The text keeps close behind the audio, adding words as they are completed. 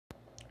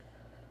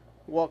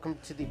Welcome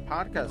to the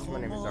podcast.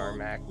 My name is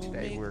Armac.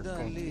 Today we're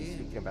going to be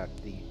speaking about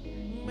the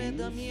news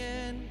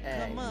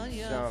and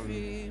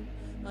some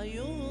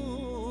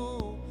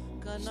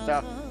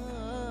stuff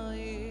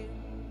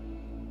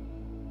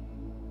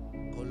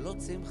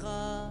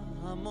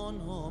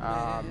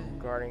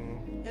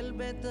regarding the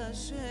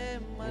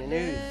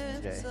news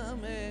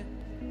today.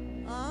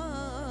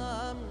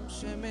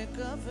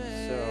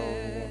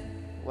 So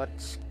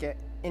let's get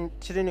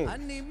into the news. This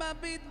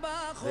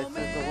is the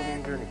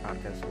Living Journey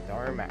podcast with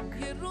Armac.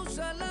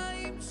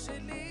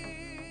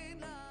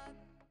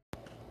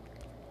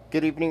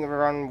 Good evening,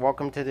 everyone.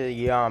 Welcome to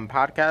the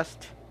podcast.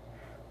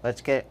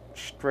 Let's get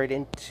straight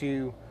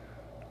into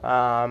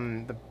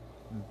the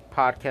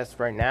podcast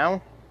right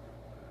now.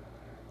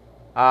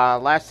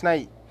 Last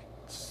night,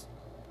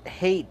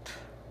 hate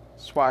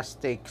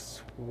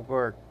swastikas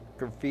were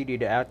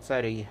graffitied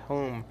outside a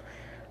home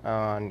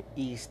on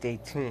East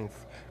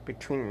 18th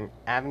between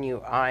Avenue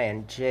I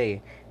and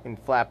J in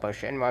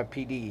Flatbush.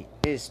 NYPD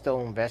is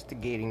still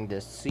investigating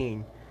this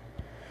scene.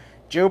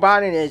 Joe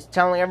Biden is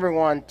telling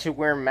everyone to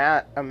wear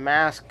a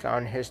mask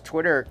on his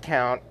Twitter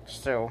account.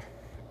 So,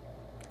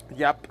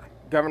 yep,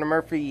 Governor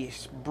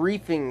Murphy's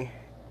briefing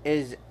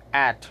is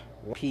at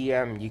 1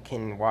 p.m. You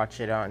can watch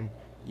it on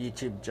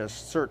YouTube.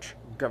 Just search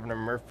Governor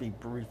Murphy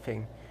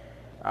briefing.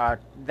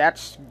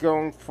 That's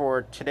going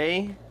for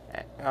today,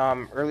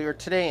 earlier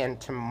today and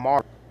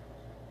tomorrow.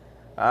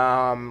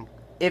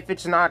 If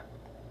it's not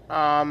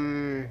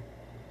 1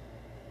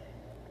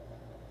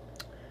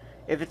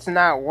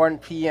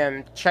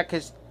 p.m.,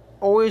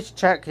 always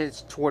check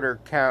his Twitter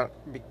account,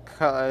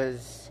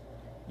 because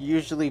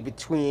usually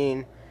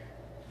between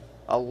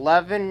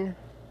 11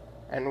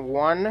 and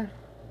 1,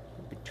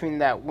 between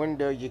that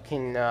window, you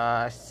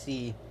can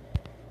see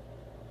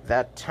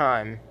that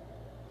time.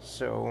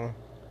 So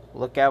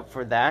look out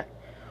for that.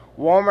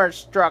 Walmart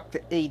struck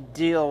a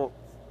deal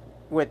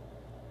with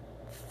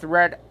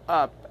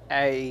ThredUp,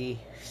 a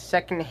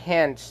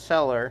second-hand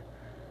seller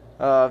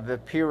of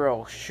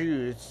apparel,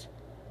 shoes,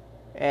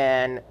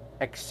 and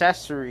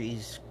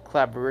accessories.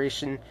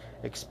 Collaboration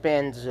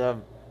expands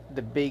of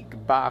the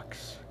big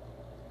box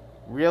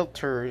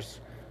realtors'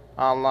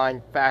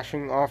 online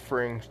fashion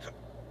offerings,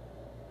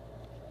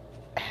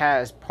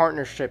 has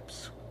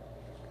partnerships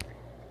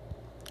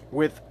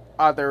with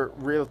other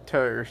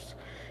realtors,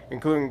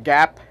 including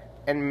Gap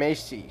and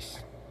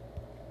Macy's.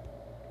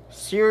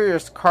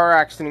 Serious car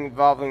accident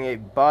involving a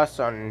bus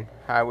on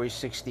Highway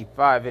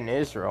 65 in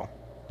Israel.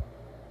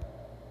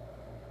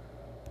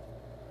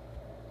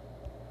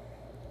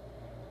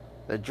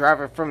 The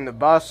driver from the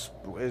bus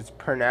was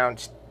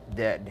pronounced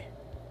dead.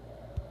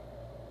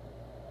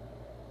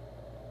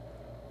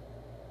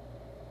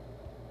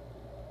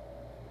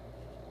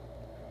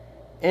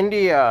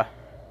 India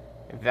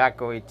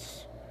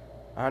evacuates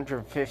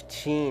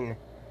 115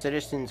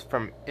 citizens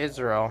from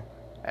Israel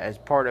as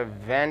part of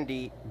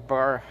Vande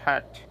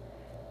Bharat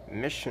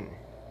mission.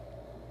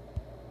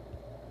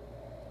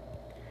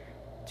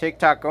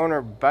 TikTok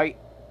owner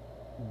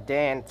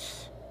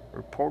ByteDance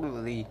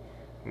reportedly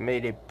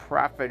made a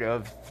profit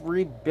of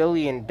 $3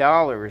 billion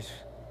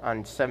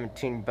on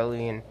 $17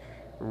 billion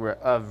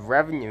of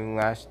revenue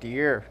last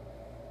year.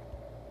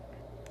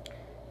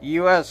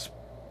 U.S.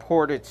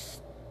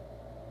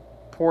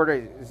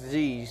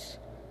 Portuguese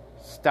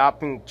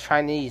stopping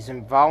Chinese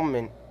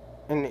involvement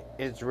in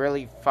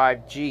Israeli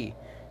 5G.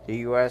 The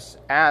U.S.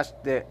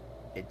 asked that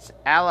its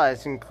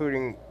allies,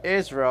 including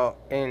Israel,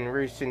 in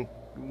recent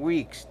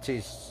weeks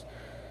to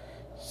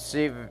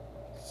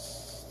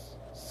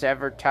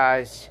sever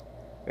ties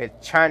with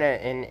China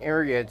in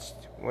areas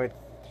with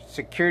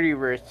security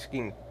risks,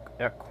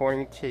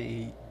 according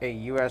to a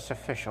U.S.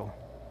 official.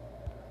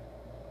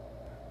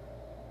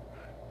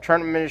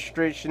 Trump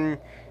administration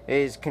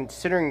is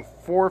considering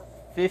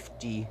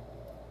 $450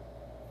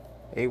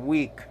 a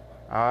week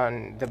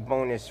on the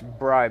bonus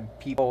bribe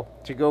people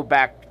to go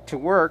back to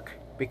work,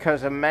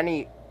 because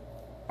many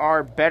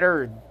are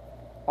better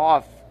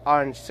off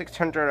on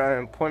 600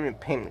 unemployment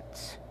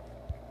payments.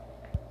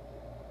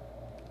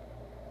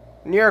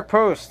 New York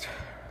Post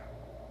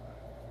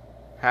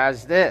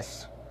has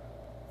this.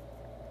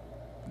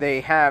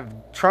 They have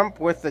Trump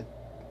with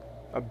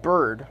a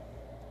bird,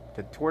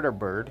 the Twitter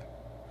bird,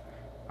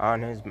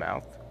 on his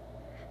mouth.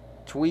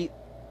 Tweet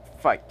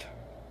fight.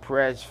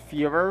 Perez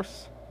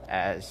furious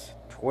as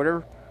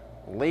Twitter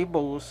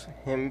labels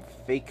him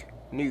fake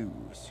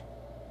news.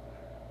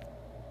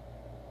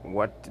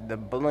 What's the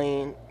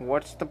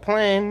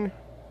plan?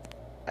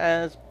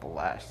 As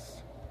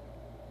bless.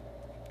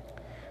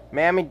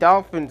 Miami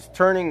Dolphins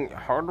turning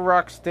Hard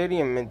Rock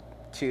Stadium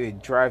into a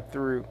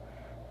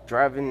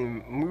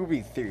drive-in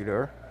movie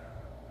theater.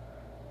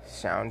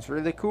 Sounds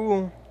really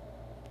cool.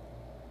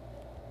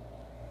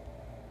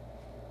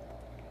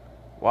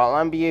 While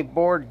NBA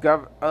Board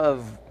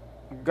of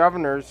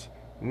Governors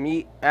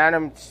meet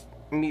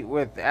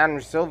with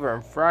Adam Silver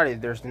on Friday,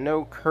 there's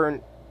no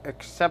current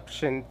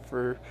exception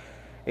for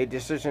a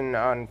decision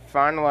on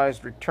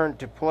finalized return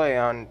to play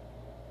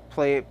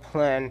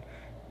plan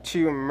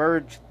to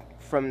emerge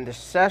from the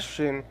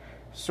session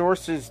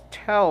Sources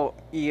tell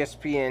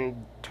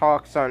ESPN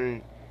talks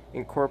on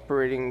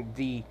incorporating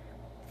the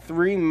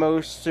three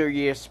most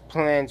serious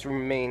plans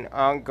remain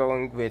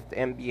ongoing with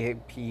NBA,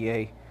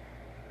 PA,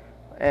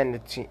 and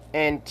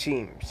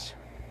teams.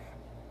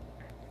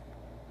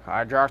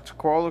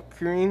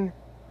 Hydroxychloroquine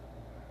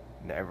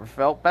never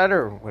felt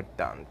better with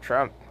Donald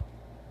Trump.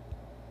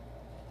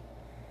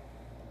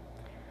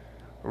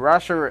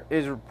 Russia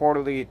is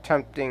reportedly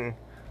attempting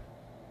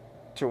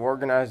to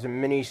organize a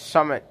mini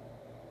summit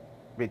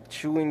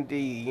between the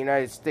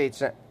United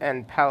States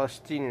and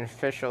Palestinian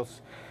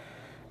officials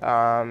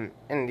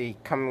in the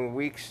coming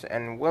weeks,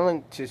 and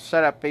willing to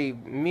set up a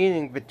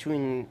meeting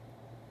between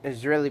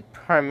Israeli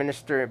Prime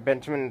Minister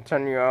Benjamin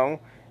Netanyahu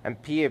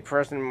and PA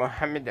President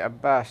Mohammed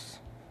Abbas.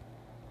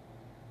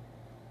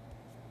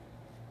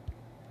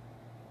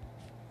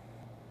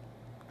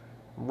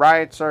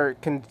 Riots are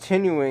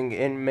continuing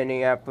in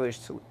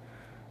Minneapolis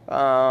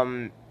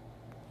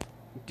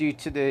due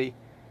to the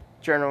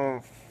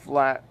General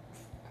Floyd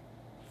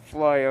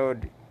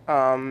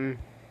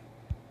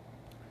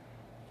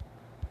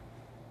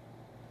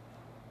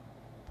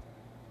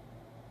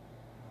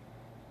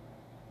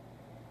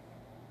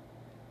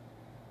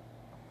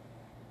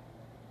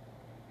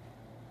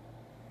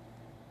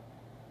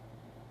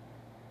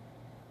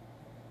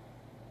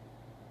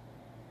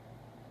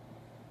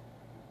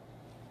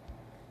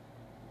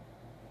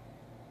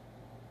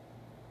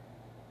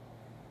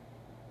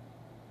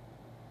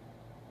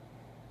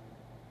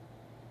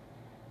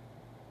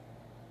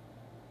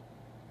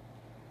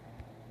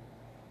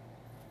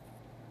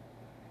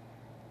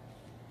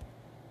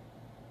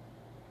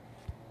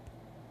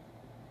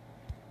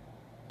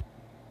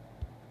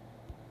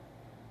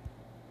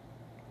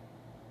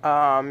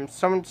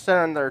someone said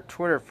on their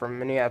Twitter from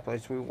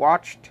Minneapolis, we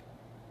watched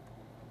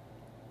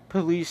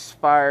police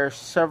fire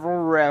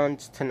several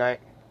rounds tonight,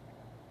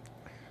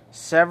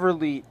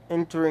 severely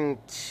injuring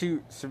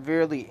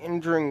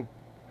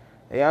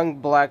a young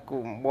black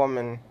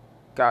woman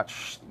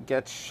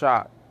gets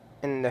shot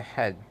in the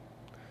head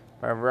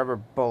by rubber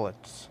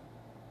bullets.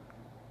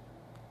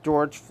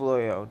 George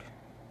Floyd.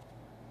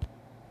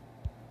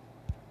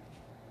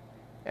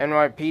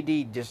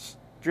 NYPD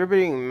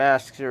distributing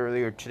masks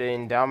earlier today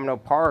in Domino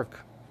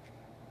Park.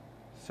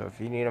 So if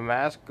you need a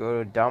mask, go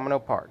to Domino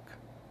Park.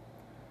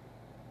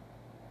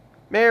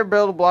 Mayor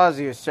Bill de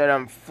Blasio said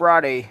on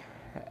Friday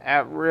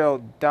at Real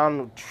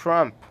Donald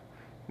Trump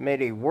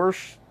made a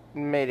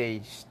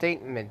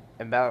statement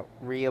about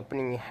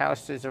reopening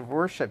houses of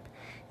worship.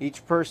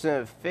 Each person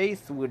of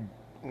faith would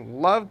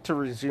love to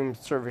resume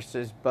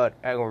services, but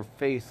our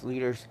faith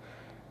leaders,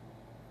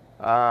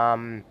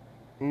 no,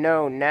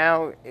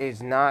 now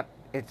is not.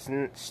 It's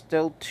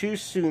still too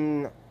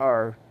soon.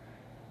 Our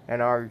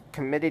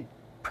committed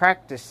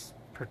practice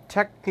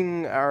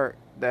protecting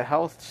the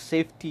health,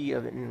 safety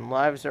and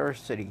lives of our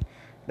city.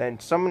 Then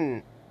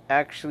someone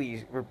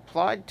actually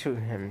replied to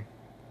him.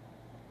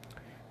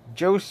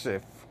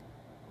 Joseph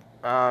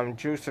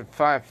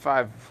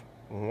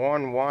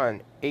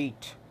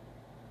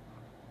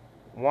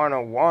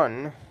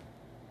 5511801.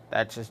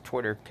 That's his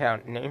Twitter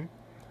account name.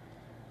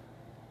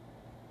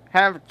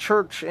 Have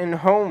church in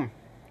Home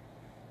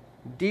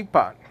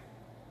Depot.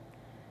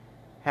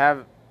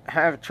 Have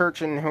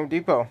church in Home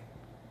Depot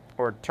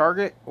or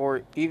Target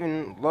or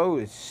even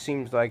Lowe's.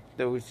 Seems like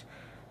those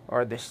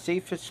are the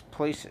safest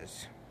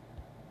places.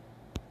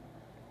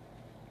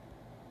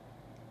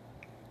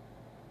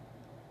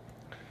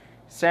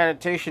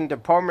 Sanitation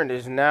Department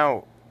is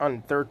now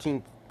on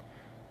 13th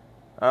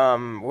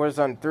was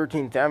on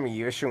 13th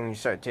Avenue issuing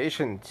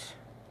citations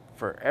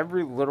for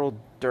every little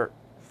dirt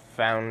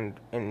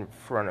found in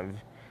front of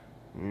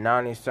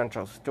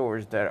non-essential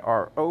stores that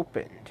are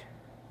opened.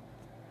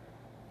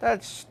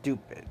 That's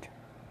stupid.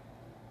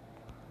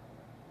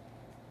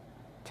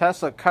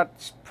 Tesla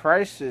cuts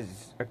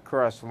prices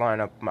across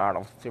lineup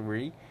Model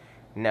 3.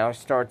 Now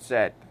starts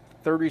at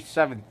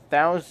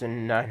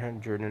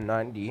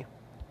 $37,990.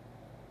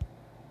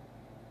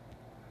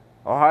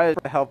 Ohio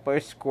to help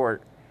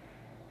escort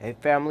a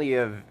family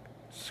of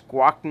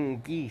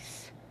squawking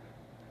geese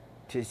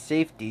to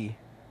safety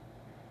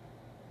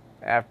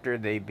after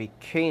they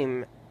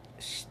became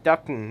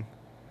stuck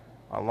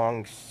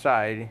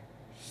alongside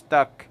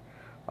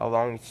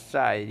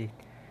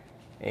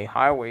a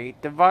highway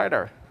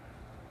divider.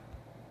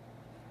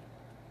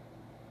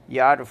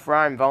 Yad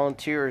Ephraim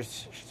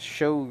volunteers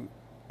show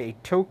a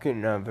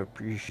token of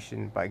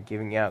appreciation by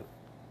giving out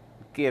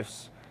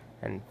gifts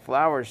and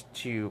flowers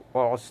to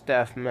all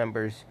staff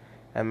members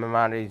at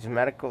Maimonides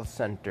Medical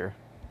Center.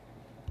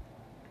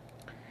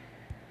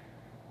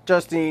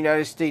 Just the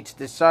United States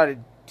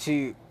decided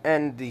to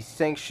end the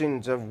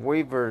sanctions of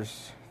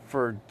waivers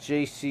for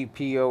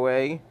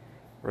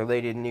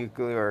JCPOA-related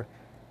nuclear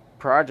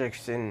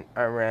projects in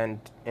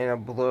Iran in a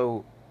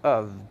blow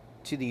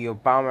to the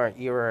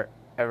Obama-era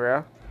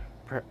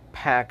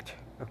pact,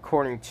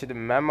 according to a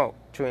memo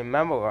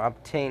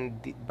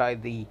obtained by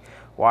the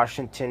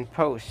Washington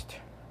Post.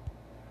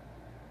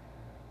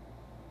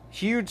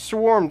 Huge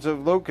swarms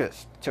of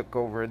locusts took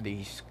over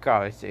the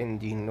skies in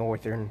the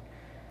northern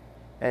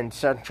and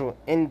central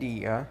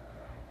India,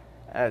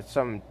 as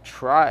some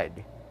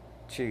tried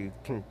to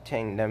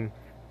contain them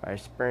by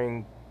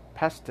spraying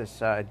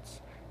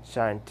pesticides.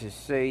 Scientists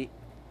say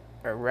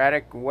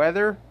erratic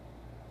weather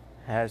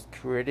has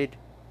created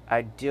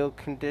ideal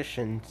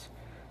conditions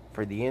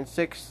for the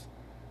insects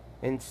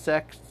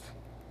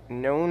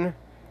known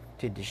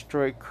to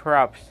destroy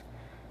crops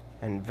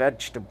and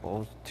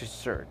vegetables to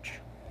surge.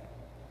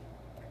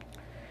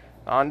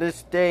 On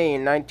this day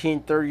in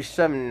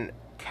 1937,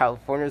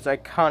 California's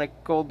iconic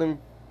Golden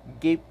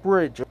Gate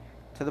Bridge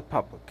to the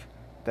public.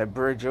 The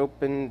bridge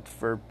opened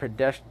for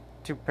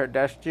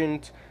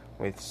pedestrians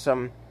with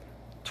some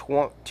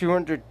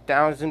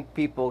 200,000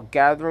 people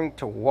gathering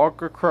to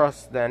walk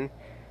across. Then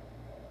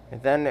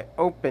it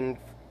opened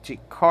to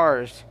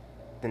cars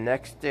the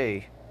next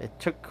day. It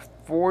took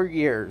 4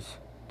 years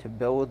to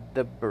build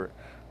the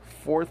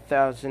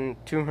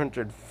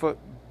 4,200-foot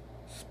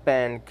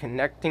span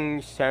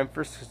connecting San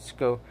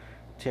Francisco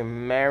to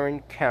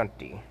Marin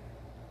County.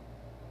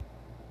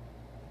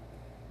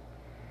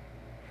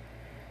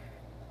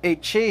 A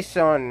chase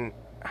on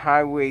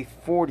Highway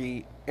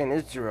 40 in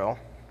Israel.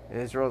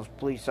 Israel's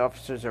police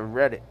officers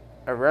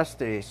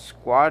arrested a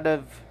squad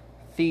of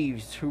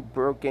thieves who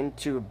broke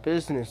into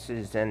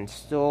businesses and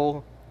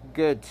stole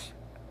goods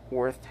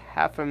worth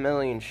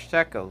 500,000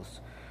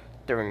 shekels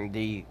during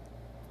the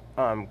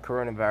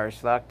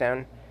coronavirus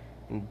lockdown.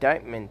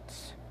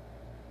 Indictments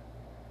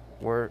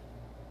were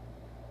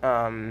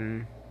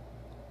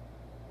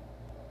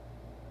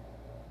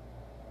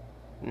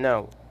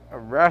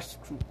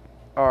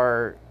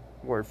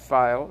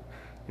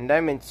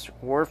Indictments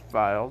were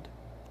filed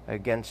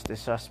against the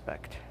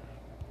suspect.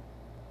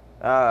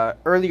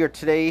 Earlier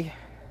today,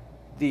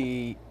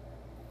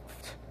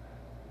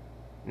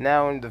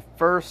 now in the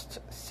first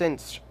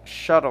since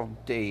shuttle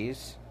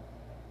days,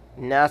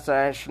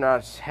 NASA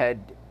astronauts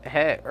head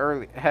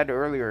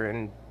earlier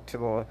into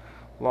the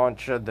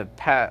launch of the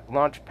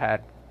launch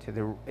pad to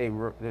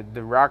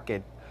the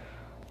rocket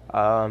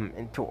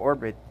into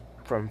orbit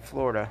from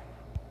Florida.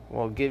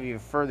 We'll give you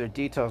further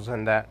details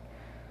on that.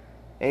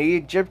 An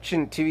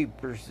Egyptian TV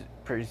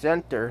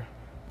presenter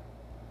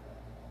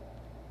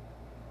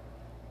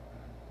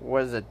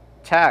was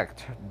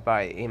attacked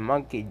by a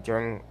monkey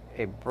during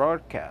a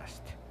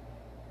broadcast.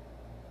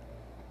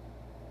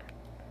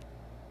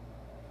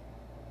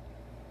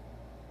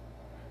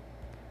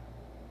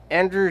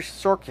 Andrew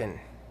Sorkin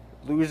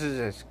loses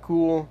his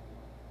cool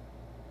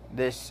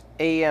this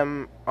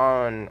AM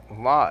on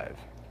live.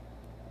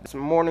 This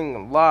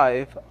morning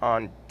live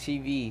on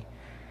TV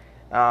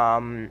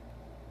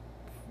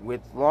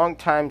with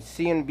longtime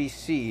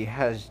CNBC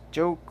has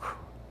Joe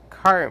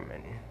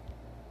Carman.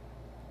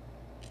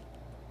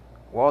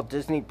 Walt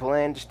Disney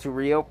plans to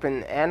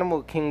reopen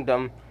Animal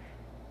Kingdom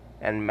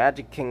and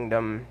Magic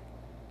Kingdom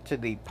to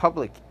the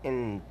public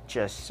in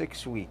just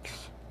 6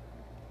 weeks.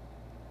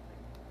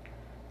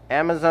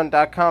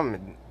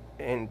 Amazon.com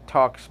in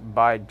talks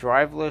by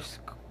driverless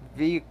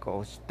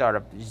vehicle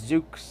startup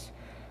Zoox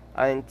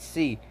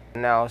Inc.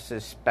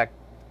 analysis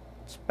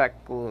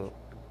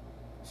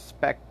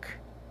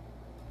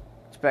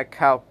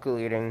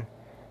calculating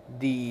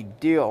the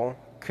deal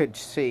could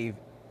save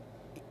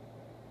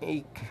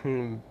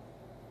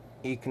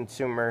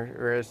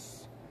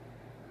e-consumers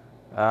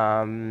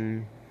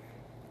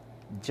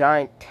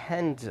giant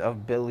tens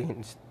of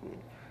billions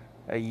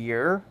a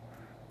year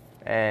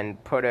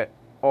and put it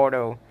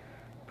auto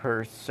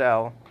per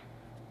cell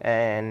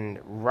and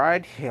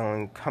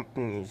ride-hailing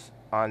companies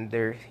on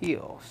their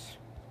heels.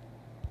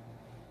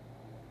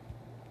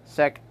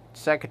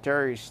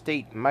 Secretary of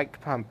State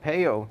Mike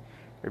Pompeo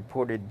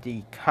reported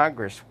to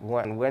Congress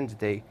on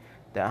Wednesday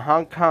that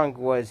Hong Kong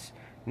was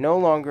no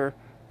longer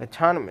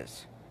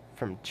autonomous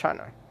from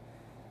China,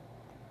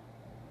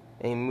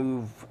 a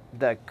move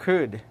that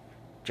could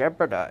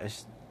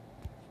jeopardize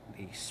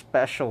the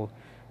special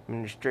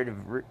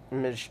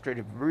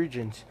administrative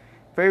region's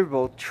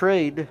favorable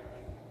trade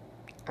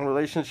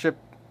relationship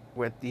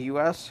with the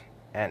U.S.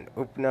 and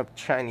open up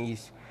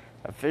Chinese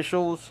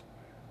officials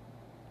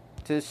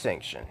to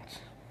sanctions.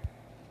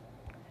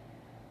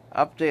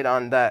 Update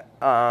on that.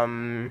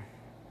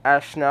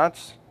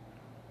 Astronauts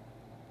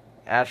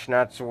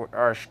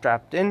are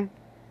strapped in.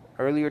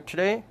 Earlier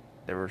today,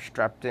 they were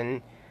strapped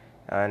in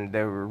and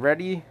they were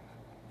ready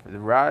for the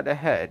ride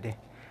ahead.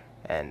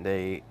 And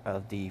the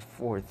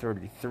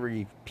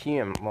 4:33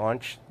 p.m.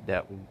 launch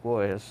that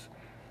was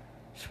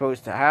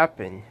supposed to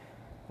happen.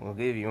 We'll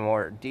give you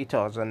more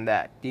details on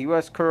that. The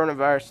U.S.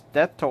 coronavirus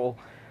death toll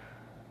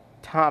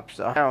tops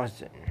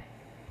 1,000.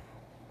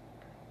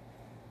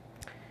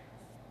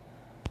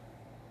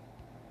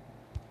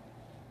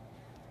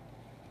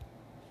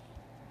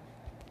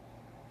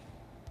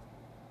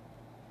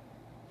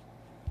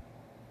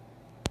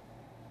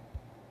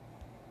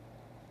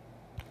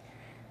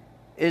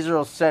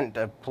 Israel sent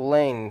a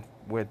plane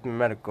with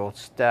medical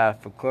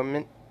staff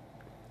equipment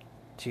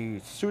to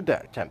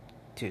Sudan, attempt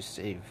to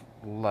save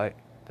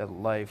the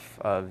life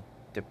of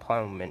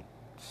diplomat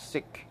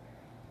sick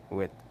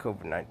with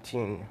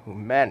COVID-19 who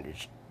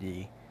managed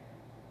the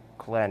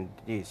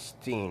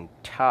clandestine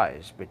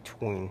ties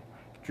between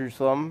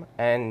Jerusalem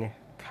and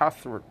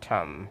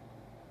Catheritum.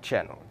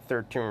 Channel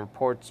 13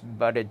 reports,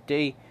 but a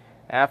day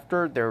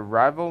after their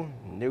arrival,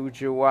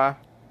 Nujua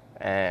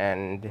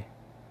and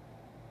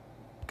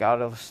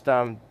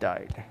Gadelstam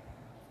died.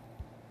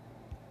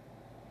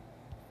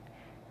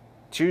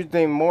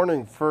 Tuesday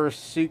morning,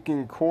 first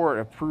seeking court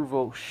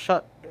approval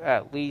shut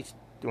at least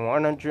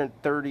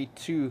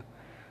 132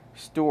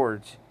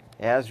 stores.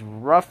 It has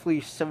roughly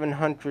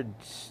 700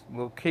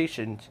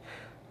 locations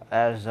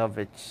as of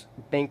its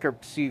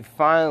bankruptcy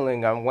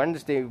filing on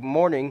Wednesday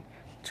morning.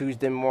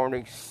 Tuesday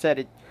morning said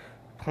it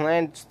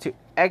plans to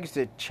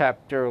exit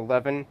Chapter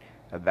 11,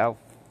 about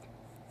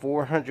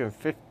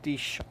 450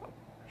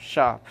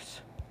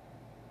 shops.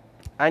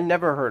 I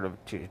never heard of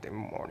Tuesday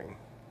morning.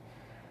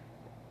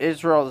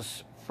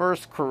 Israel's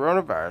first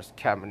coronavirus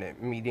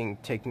cabinet meeting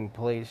taking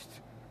place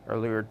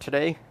earlier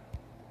today.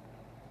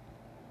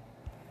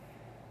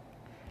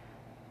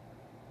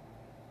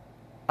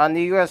 On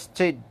the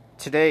USA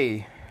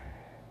Today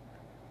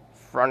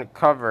front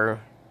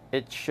cover,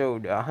 it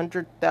showed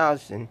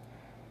 100,000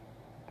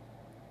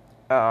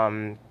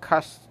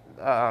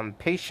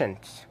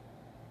 patients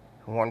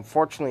who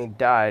unfortunately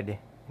died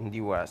in the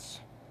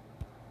U.S.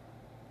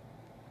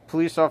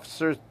 Police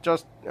officers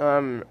just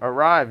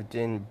arrived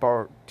in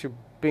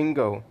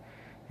Bingo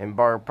in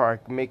Bar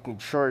Park, making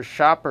sure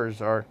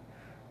shoppers are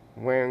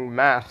wearing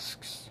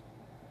masks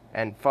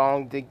and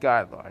following the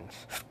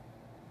guidelines.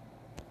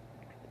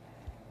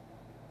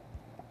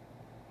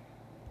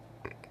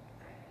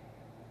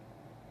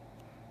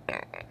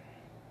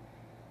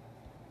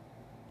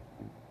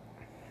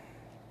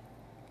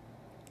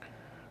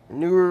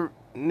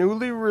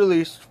 Newly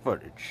released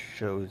footage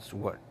shows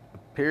what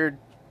appeared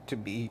to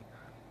be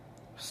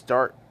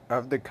start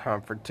of the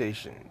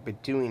confrontation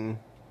between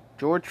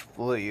George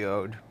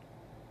Floyd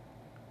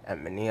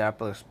and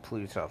Minneapolis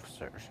police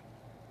officers.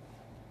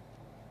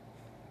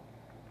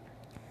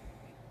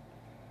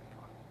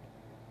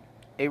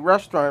 A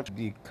restaurant,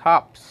 the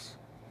cops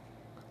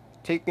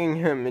taking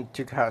him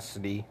into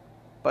custody,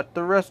 but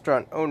the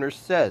restaurant owner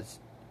says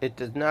it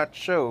does not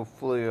show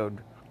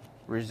Floyd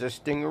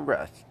resisting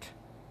arrest.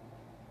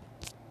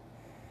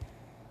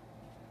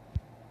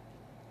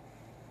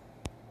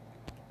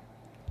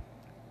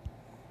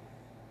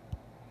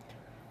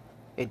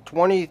 A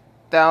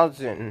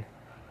 20,000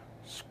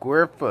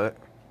 square foot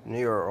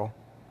mural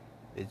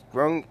is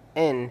grown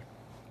in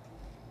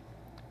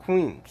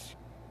Queens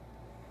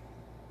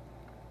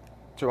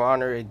to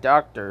honor a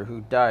doctor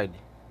who died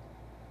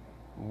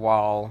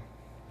while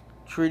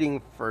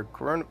treating for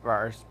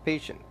coronavirus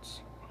patients,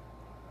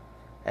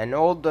 and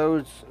all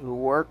those who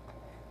work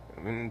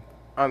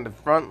on the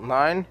front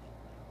line.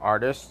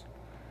 Artist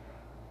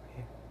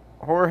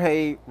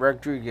Jorge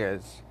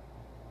Rodriguez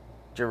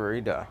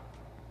Jarida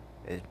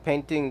is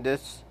painting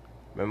this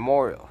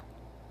memorial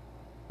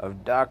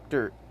of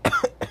Dr.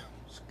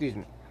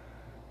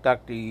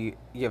 Dr.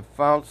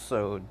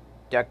 Yafalso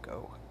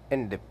Deco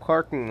in the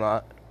parking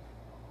lot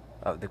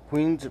of the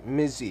Queens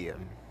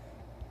Museum.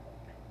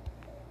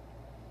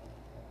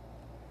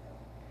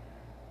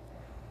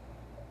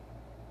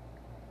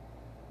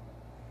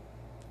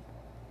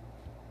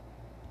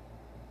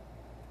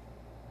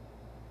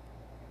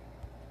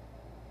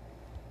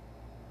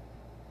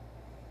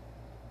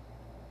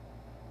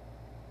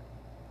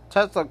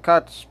 Tesla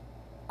cuts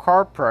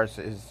car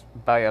prices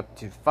by up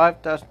to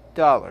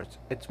 $5,000.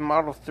 Its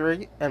Model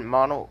 3 and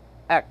Model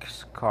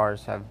X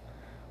cars have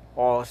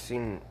all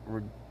seen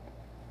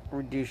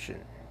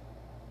reductions.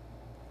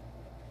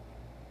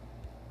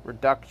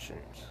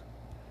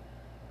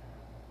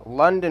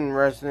 London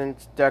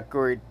residents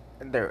decorate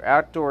their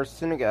outdoor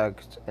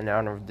synagogues in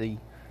honor of the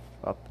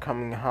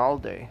upcoming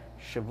holiday,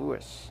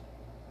 Shavuos.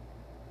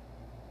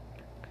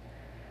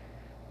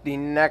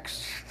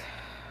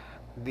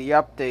 The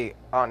update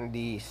on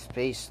the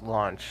space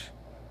launch.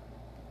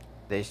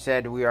 They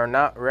said we are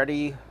not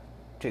ready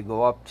to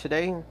go up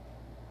today.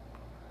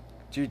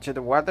 Due to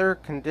the weather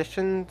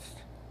conditions,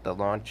 the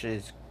launch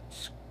is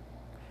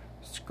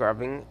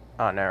scrubbing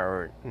on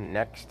our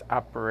next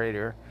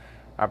opportunity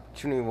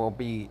will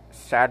be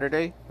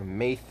Saturday,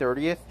 May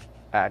 30th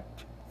at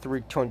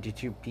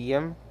 3:22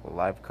 p.m.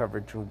 Live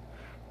coverage will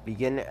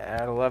begin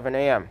at 11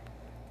 a.m.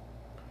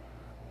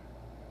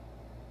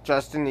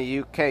 Just in the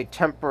UK,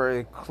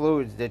 temporarily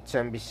closed its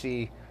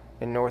embassy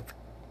in North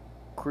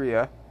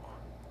Korea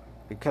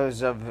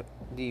because of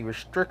the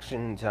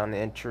restrictions on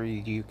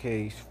entry. The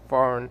UK's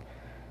Foreign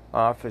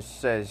Office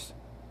says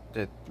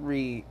the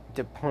 3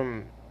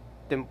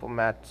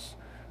 diplomats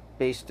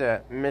based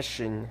at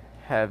mission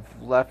have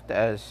left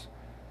as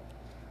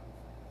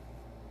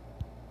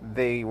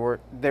they were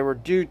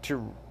due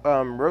to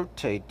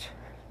rotate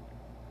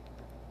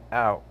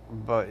out,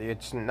 but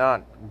it's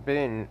not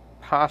been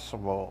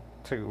possible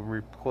to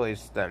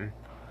replace them.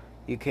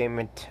 UK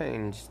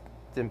maintains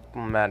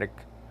diplomatic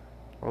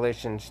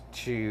relations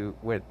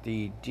with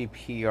the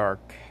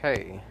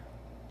DPRK.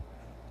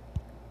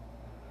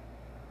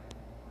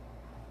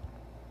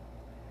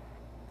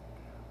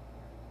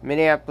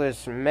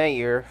 Minneapolis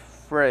Mayor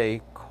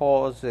Frey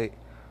calls it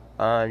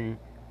on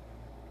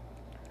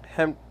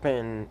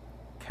Hennepin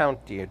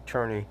County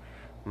Attorney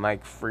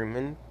Mike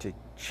Freeman to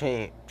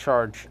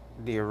charge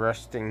the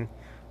arresting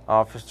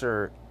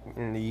officer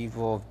in the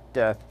evil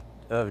death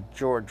of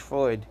George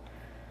Floyd.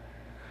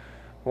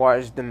 Why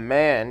is the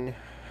man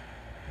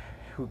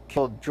who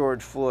killed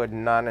George Floyd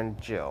not in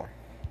jail?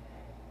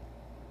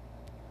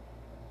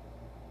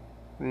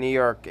 New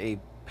York, a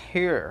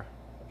pair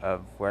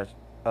of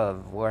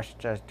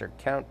Westchester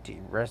County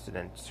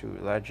residents who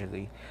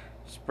allegedly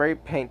spray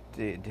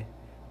painted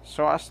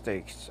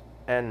swastikas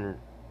and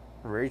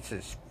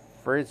racist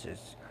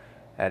phrases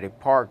at a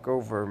park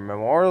over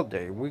Memorial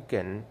Day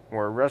weekend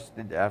were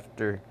arrested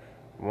after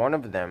one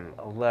of them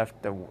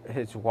left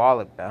his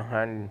wallet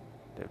behind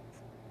the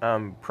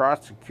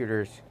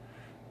prosecutors.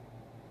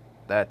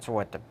 That's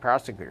what the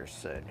prosecutors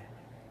said.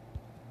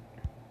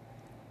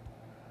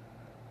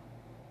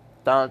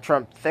 Donald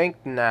Trump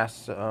thanked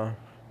NASA,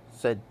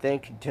 said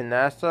thank you to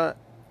NASA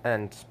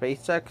and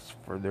SpaceX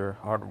for their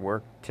hard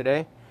work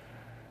today,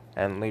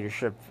 and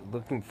leadership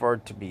looking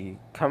forward to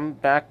come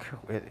back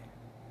with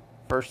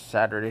first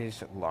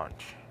Saturday's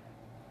launch.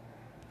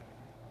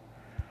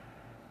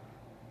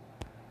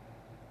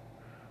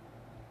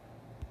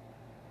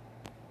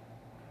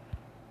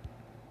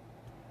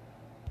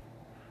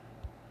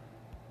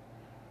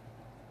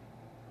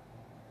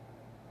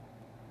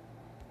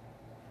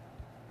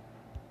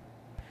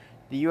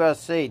 The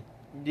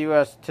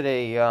U.S.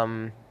 Today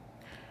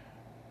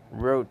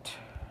wrote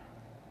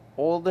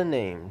all the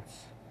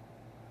names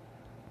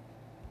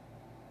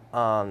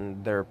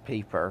on their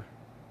paper.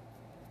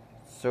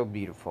 So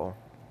beautiful.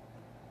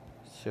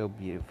 So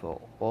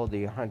beautiful. All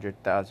the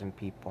 100,000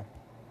 people.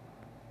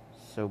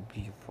 So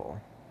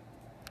beautiful.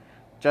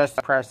 Just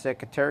the press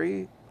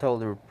secretary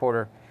told the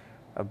reporter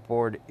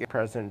aboard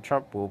President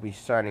Trump will be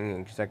signing an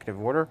executive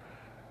order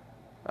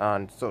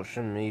on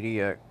social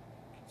media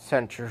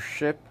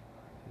censorship.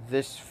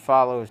 This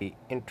follows the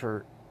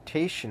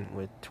irritation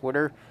with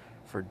Twitter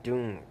for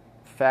doing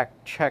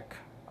fact check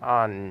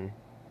on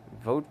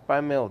vote by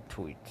mail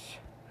tweets.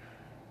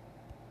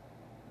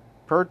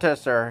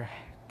 Protests are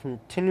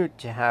continued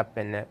to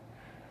happen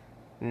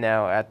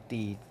now at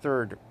the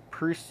 3rd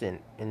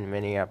precinct in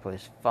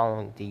Minneapolis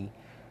following the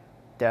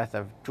death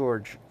of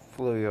George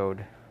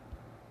Floyd.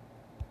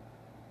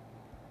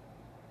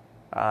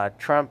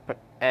 Trump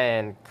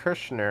and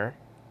Kushner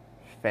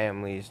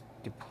families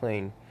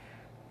deplaned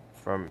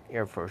from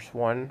Air Force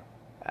One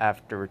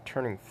after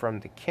returning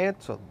from the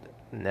canceled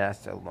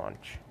NASA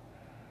launch.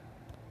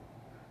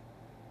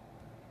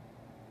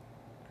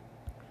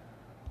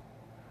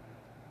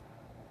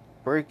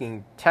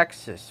 Breaking: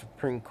 Texas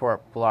Supreme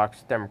Court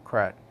blocks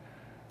Democrat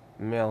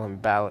mail-in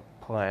ballot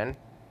plan.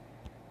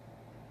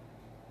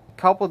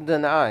 Couple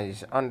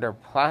dines under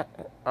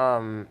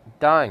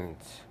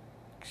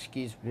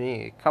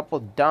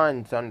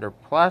under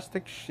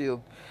plastic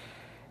shield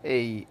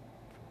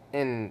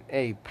in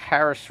a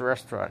Paris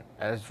restaurant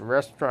as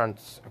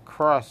restaurants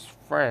across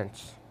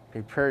France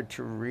prepare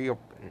to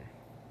reopen.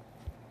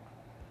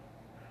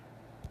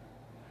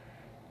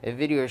 A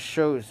video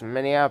shows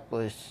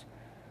Minneapolis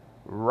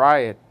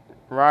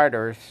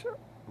rioters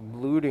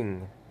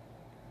looting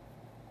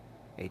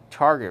a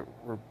Target.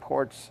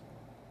 Reports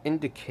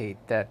indicate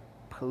that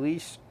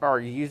police are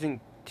using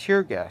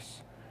tear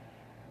gas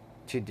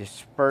to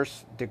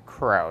disperse the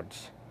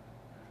crowds.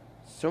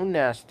 So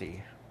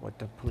nasty what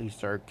the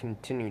police are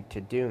continuing to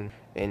do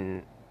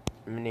in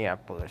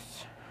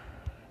Minneapolis.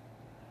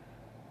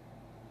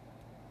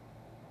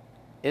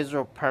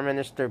 Israel Prime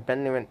Minister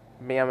Benjamin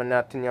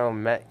Netanyahu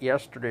met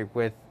yesterday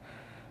with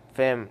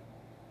the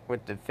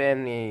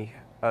family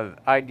of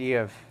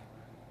IDF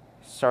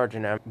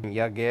Sergeant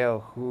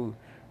Yagel, who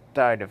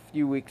died a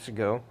few weeks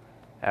ago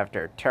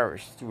after a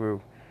terrorist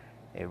threw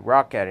a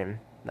rock at him.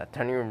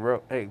 Netanyahu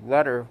wrote a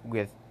letter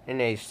in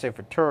a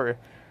Sefer Torah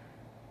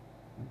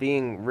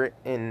being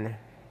written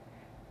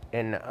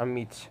in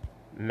Amit's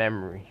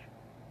memory.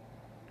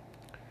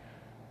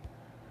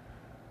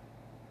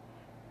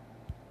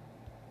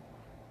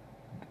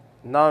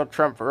 Donald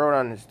Trump wrote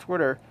on his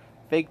Twitter,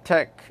 "Big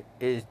tech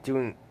is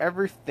doing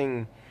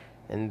everything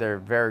in their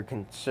very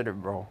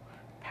considerable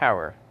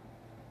power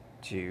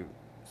to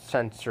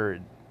censor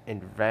in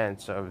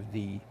advance of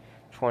the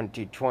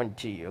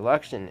 2020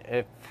 election.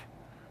 If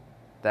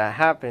that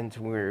happens,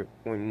 we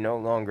no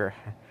longer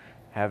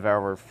have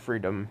our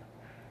freedom.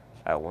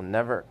 I will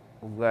never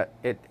let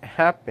it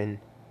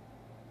happen.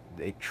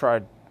 They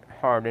tried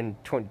hard in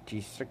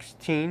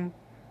 2016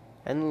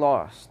 and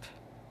lost.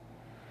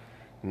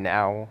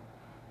 Now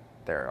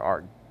they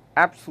are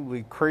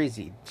absolutely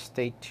crazy.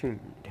 Stay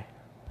tuned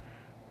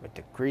with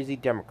the crazy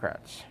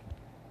Democrats."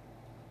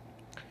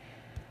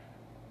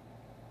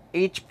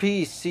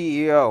 HP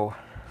CEO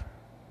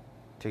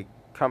to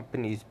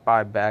company's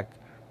buyback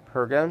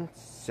program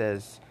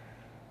says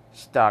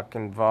stock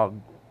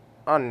involved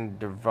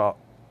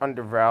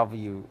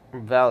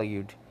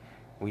undervalued.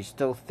 "We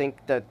still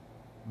think that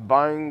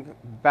buying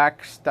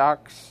back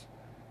stocks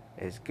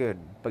is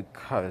good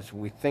because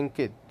we think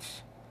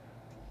it's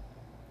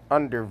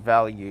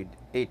undervalued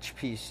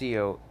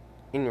HPCO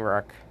in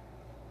Iraq,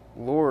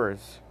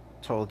 Lures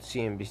told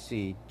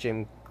CNBC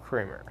Jim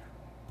Cramer.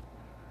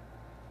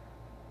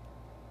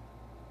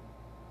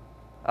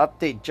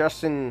 Update: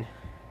 Justin,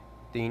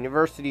 the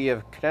University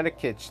of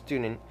Connecticut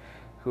student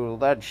who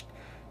alleged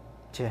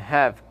to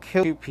have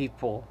killed 2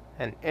 people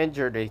and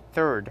injured a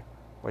 3rd,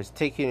 was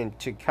taken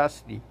into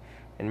custody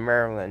in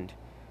Maryland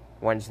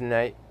Wednesday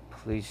night,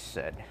 police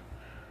said.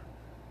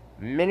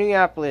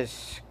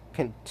 Minneapolis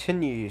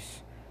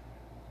continues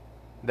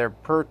their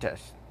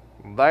protest.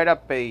 Light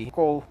up a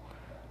local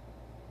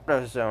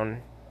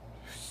AutoZone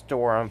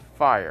store on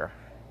fire.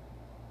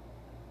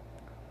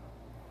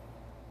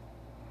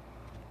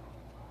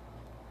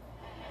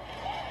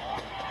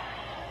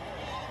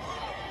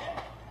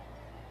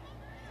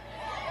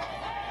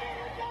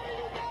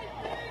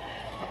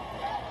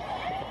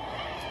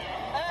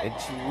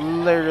 It's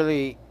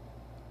literally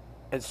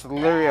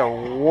a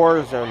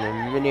war zone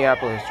in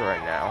Minneapolis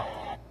right now.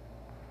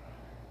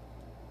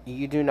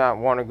 You do not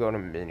want to go to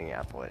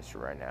Minneapolis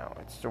right now.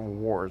 It's a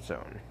war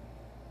zone.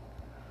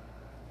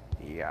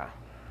 Yeah.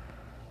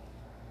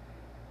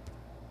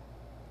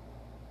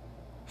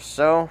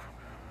 So,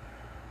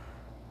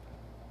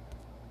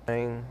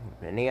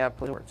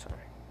 Minneapolis war zone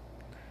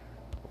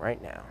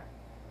right now.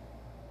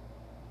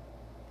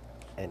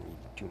 And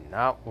you do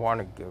not want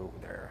to go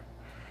there.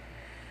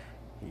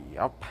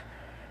 Yup.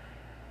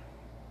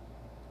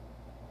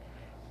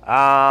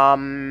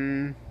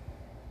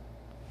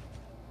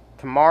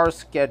 Tomorrow's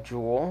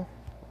schedule.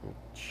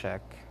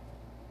 Check.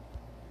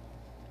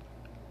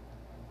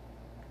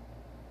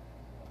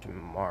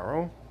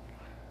 Tomorrow.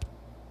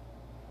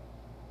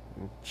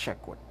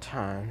 Check what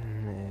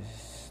time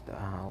is the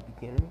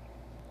beginning.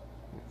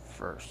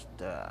 First,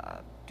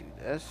 do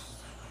this.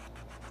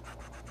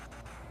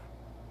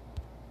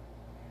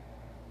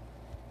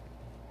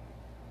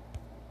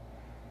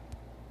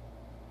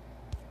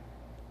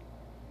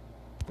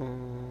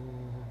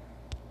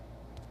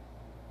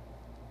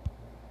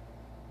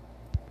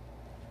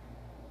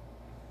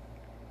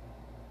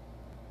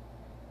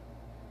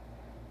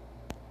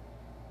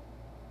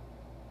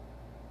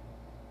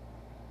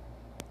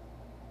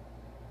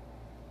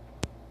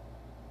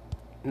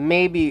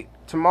 Maybe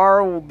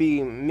tomorrow will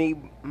be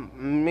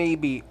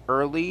maybe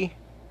early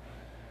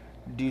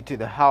due to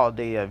the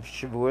holiday of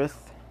Shavuot.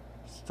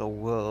 So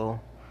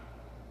we'll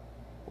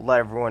let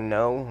everyone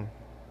know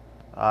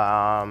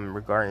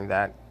regarding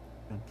that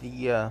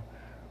via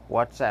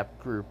WhatsApp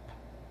group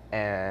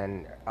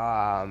and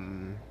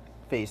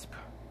Facebook.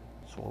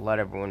 So we'll let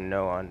everyone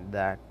know on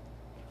that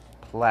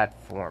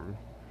platform.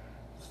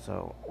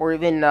 So, or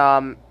even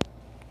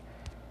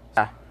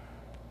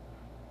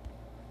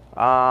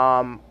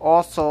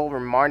also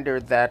reminder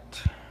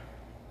that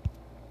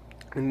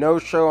no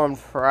show on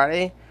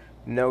Friday,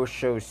 no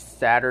show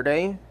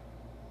Saturday.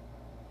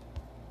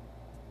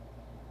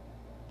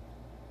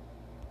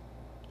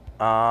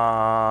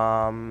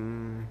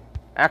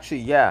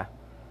 Actually, yeah,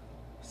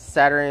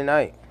 Saturday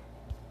night.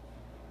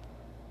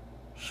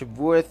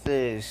 Shavuot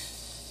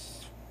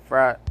is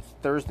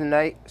Thursday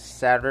night,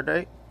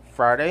 Saturday,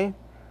 Friday,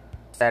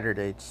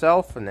 Saturday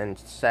itself, and then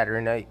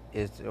Saturday night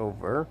is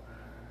over.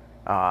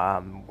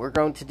 We're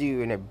going to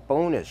do a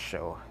bonus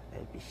show,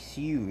 a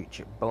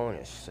huge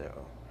bonus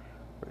show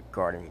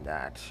regarding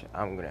that.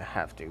 I'm gonna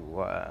have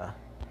to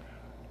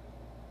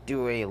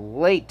do a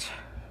late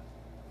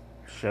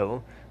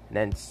show, and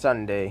then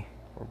Sunday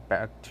we're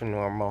back to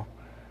normal,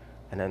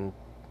 and then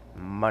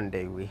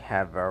Monday we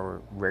have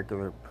our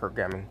regular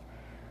programming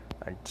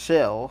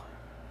until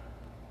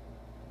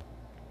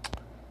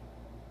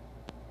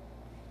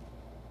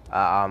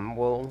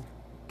we'll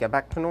get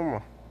back to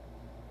normal.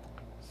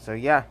 So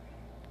yeah.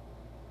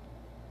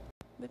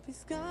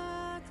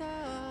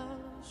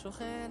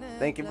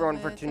 Thank you everyone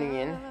for tuning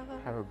in.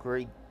 Have a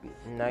great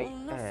night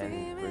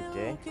and great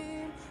day.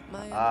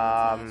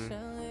 Have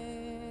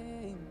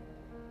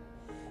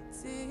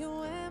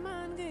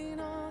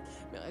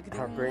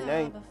a great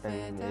night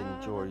and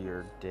enjoy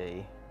your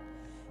day.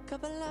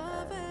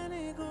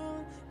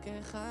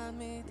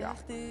 Yeah.